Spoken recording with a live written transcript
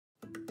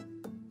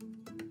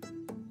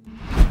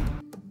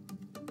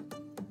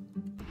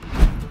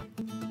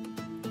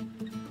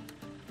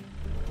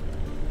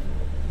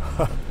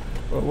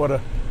Well, what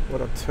a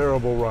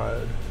terrible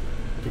road,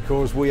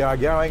 because we are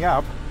going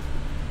up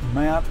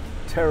Mount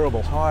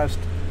Terrible, highest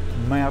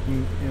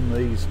mountain in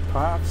these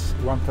parts,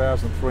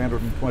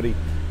 1,320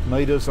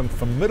 metres, and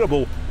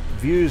formidable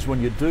views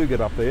when you do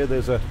get up there.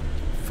 There's a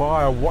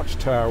fire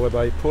watchtower where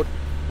they put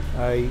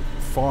a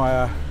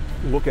fire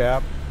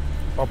lookout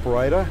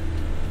operator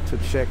to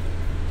check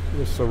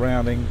the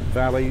surrounding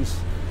valleys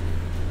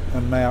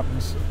and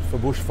mountains for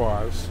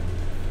bushfires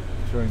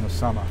during the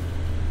summer.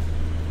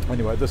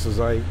 Anyway, this is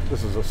a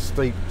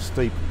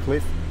steep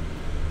cliff,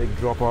 big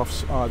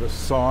drop-offs either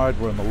side.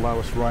 We're in the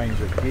lowest range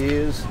of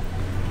gears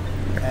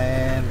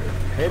and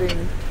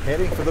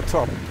heading for the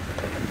top.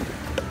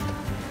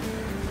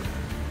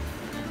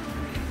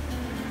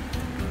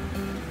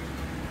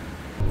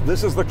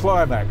 This is the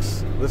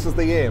climax. This is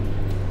the end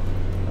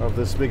of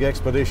this big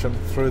expedition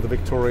through the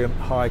Victorian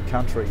high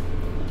country,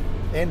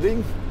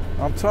 ending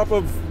on top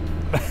of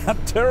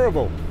Mount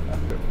Terrible.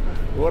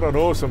 What an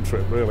awesome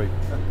trip, really.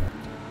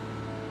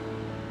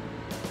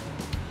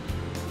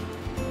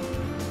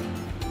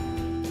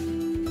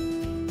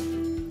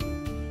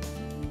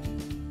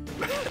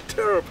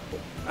 Terrible.